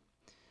on a,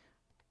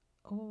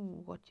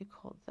 oh, what do you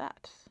call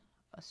that?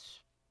 A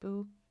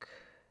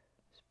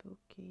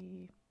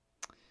spooky.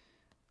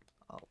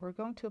 Oh, we're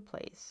going to a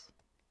place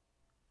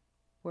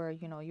where,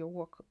 you know,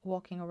 you're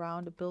walking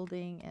around a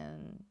building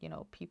and, you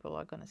know, people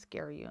are gonna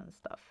scare you and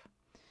stuff.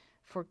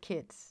 For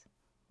kids,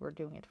 we're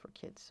doing it for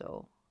kids,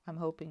 so I'm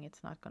hoping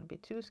it's not gonna be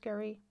too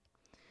scary.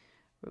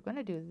 We're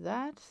gonna do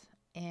that,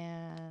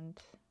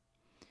 and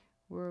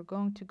we're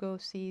going to go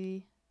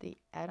see the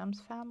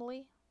Addams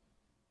Family,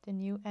 the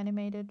new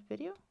animated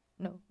video.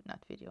 No,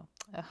 not video.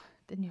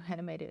 The new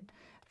animated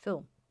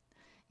film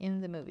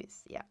in the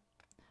movies. Yeah.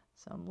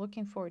 So I'm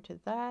looking forward to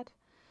that.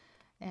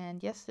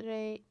 And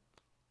yesterday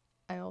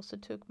I also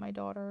took my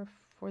daughter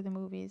for the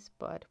movies,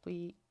 but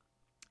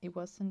it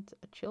wasn't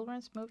a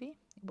children's movie.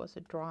 It was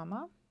a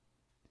drama.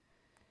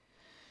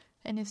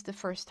 And it's the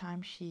first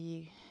time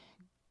she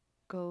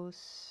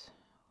goes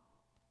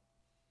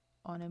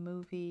on a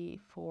movie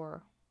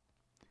for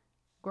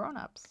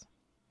grown-ups.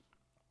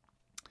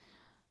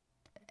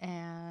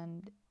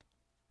 And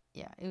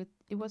yeah,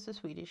 it was a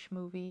Swedish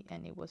movie,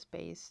 and it was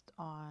based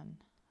on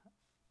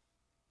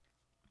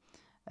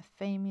a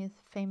famous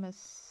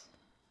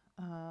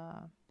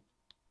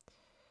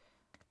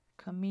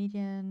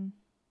comedian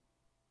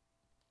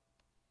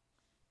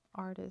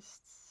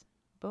artist's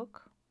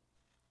book,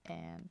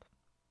 and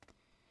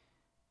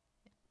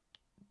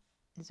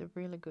it's a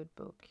really good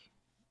book.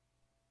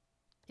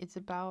 It's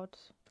about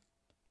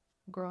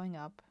growing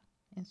up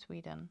in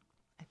Sweden.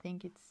 I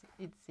think it's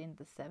in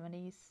the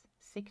 70s,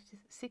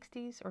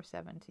 60s or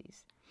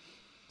 70s.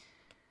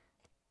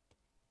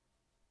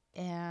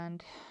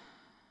 And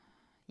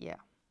yeah,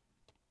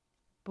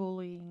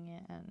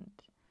 bullying and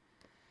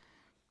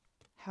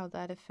how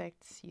that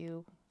affects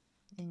you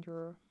in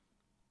your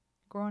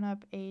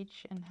grown-up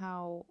age, and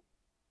how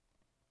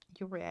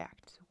you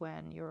react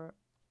when you're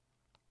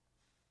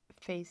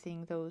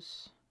facing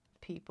those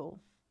people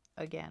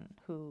again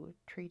who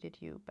treated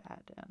you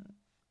bad. And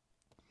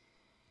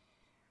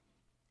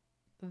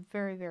a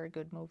very, very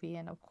good movie.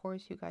 And of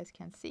course you guys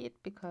can't see it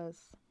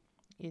because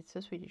it's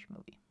a Swedish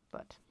movie,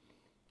 but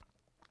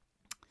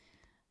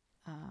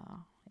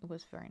it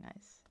was very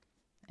nice.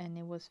 And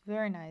it was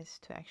very nice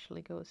to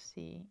actually go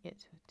see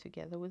it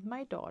together with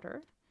my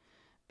daughter,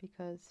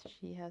 because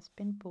she has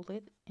been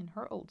bullied in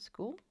her old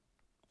school,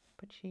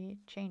 but she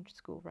changed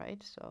school,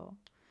 right? So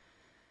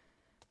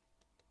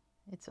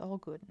it's all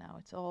good now.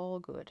 It's all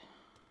good.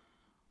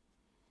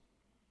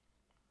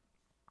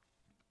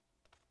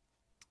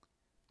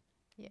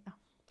 Yeah.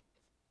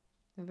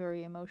 A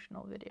very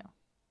emotional video.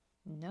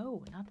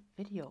 No, not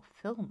video,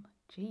 film.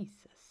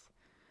 Jesus.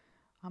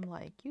 I'm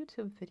like,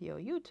 YouTube video,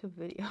 YouTube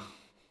video.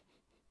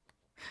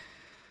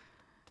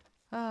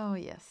 Oh,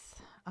 yes.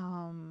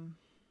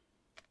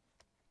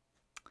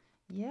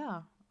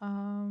 Yeah.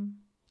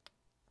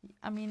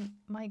 I mean,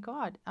 my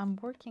God, I'm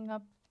working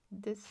up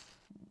this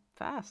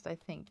fast, I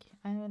think.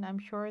 And I'm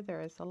sure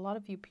there's a lot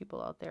of you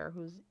people out there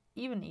who's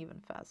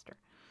even faster.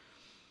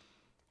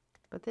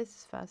 but this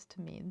is fast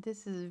to me.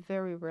 This is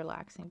very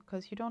relaxing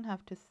because you don't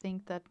have to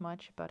think that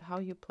much about how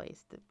you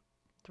place the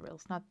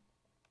drills, not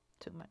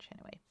too much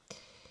anyway.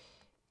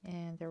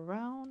 And they're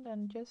round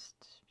and just,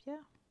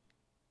 yeah.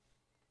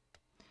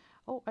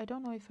 Oh, I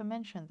don't know if I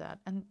mentioned that,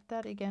 and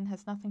that again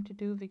has nothing to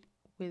do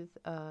with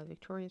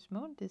Victoria's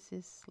Moon. This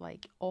is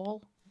like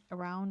all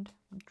around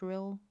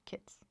drill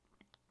kits.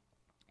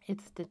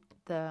 It's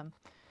the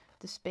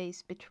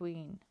space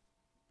between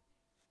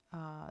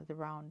the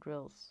round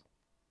drills.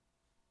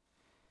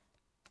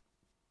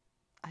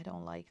 I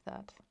don't like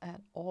that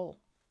at all.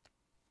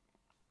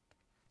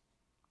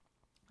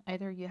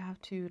 Either you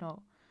have to, you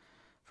know,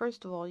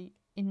 first of all, it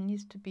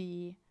needs to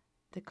be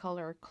the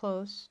color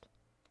close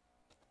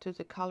to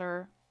the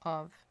color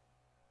of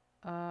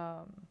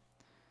the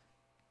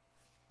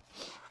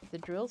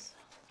drills.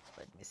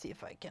 Let me see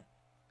if I can.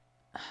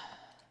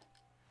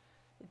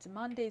 It's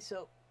Monday,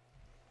 so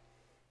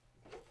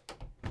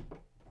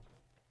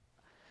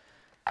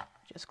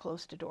just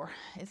close the door.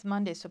 It's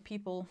Monday, so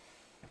people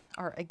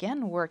are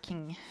again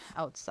working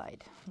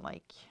outside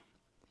like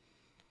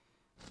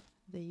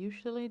they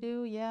usually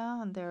do,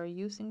 yeah, and they're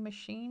using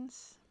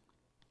machines.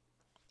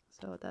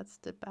 So that's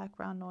the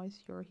background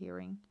noise you're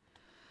hearing.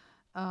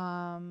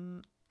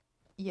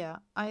 Yeah,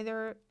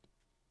 either,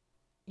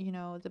 you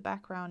know, the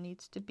background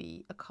needs to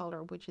be a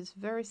color which is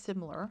very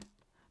similar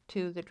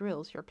to the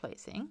drills you're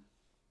placing.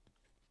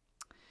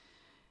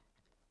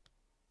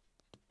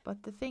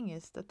 But the thing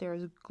is that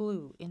there's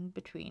glue in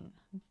between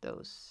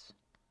those,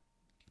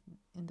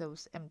 in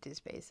those empty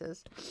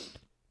spaces.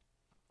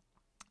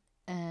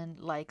 And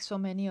like so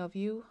many of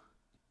you,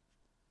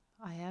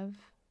 I have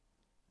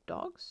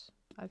dogs.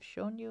 I've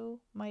shown you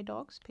my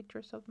dogs,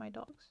 pictures of my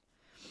dogs.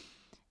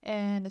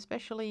 And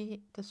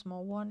especially the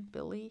small one,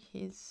 Billy,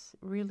 he's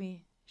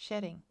really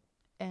shedding.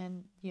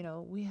 And, you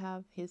know, we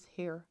have his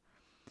hair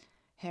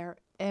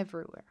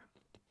everywhere.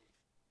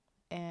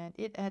 And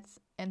it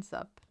ends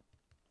up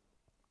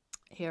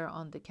here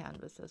on the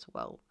canvas as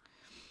well.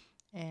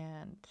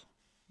 And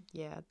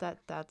yeah,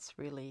 that's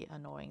really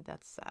annoying.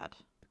 That's sad.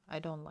 I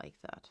don't like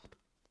that.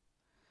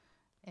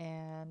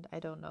 And I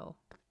don't know.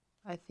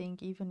 I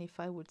think even if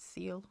I would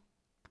seal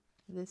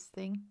this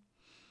thing,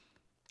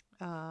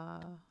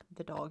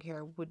 the dog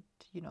hair would,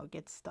 you know,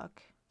 get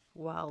stuck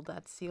while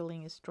that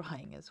sealing is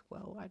drying as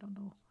well. I don't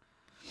know.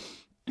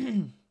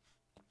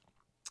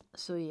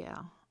 So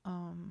yeah.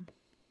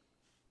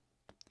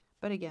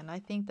 But again, I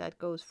think that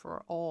goes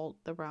for all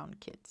the round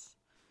kits.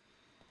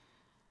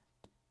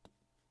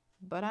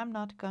 But I'm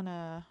not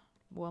gonna,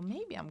 well,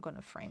 maybe I'm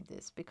gonna frame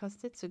this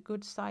because it's a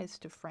good size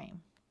to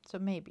frame. So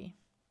maybe.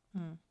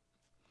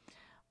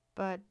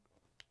 But,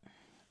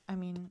 I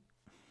mean,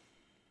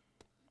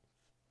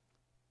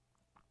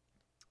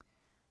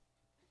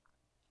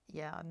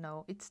 yeah,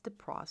 no, it's the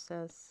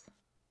process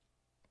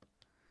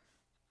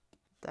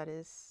that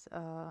is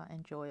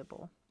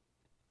enjoyable.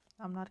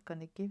 I'm not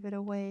gonna give it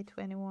away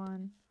to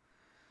anyone.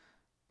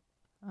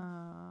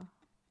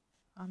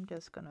 I'm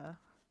just gonna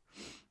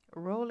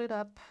roll it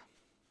up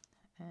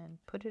and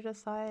put it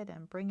aside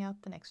and bring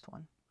out the next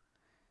one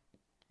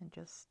and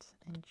just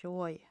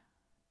enjoy,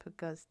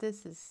 because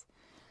this is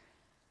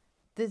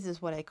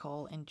what I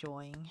call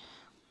enjoying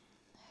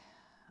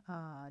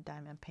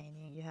diamond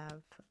painting. You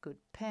have a good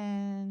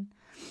pen,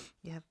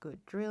 you have good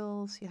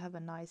drills, you have a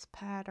nice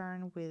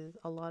pattern with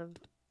a lot of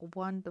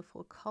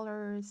wonderful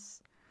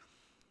colors,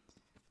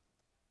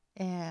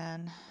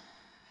 and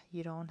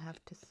you don't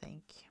have to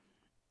think,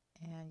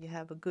 and you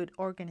have a good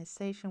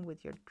organization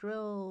with your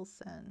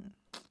drills, and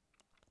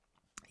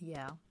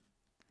yeah,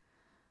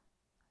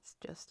 it's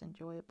just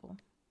enjoyable.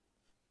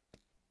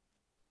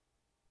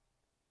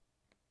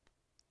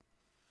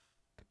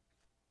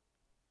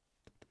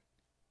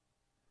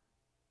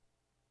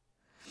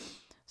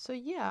 So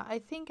yeah, I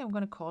think I'm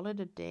gonna call it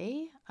a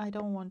day. I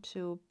don't want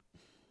to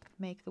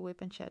make the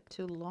Wip'n chat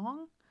too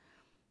long.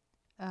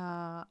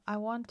 I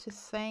want to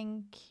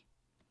thank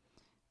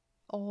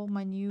all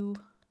my new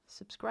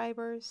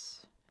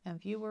subscribers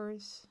and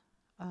viewers.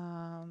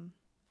 I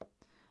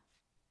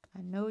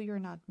know you're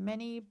not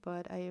many,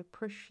 but I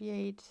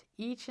appreciate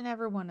each and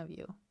every one of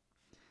you.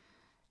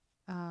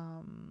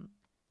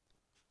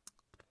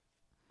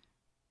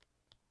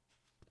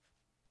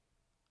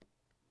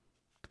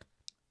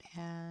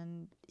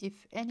 And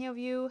if any of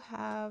you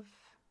have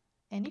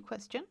any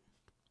question,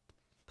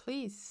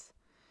 please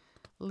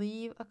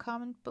leave a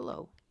comment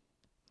below.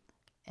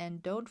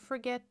 And don't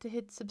forget to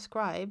hit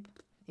subscribe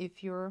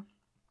if you're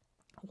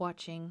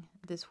watching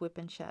this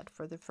Wip'n chat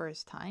for the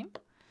first time,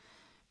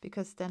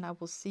 because then I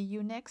will see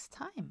you next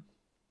time.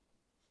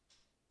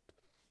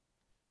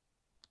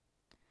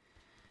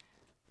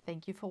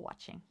 Thank you for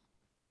watching.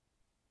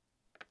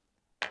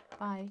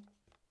 Bye.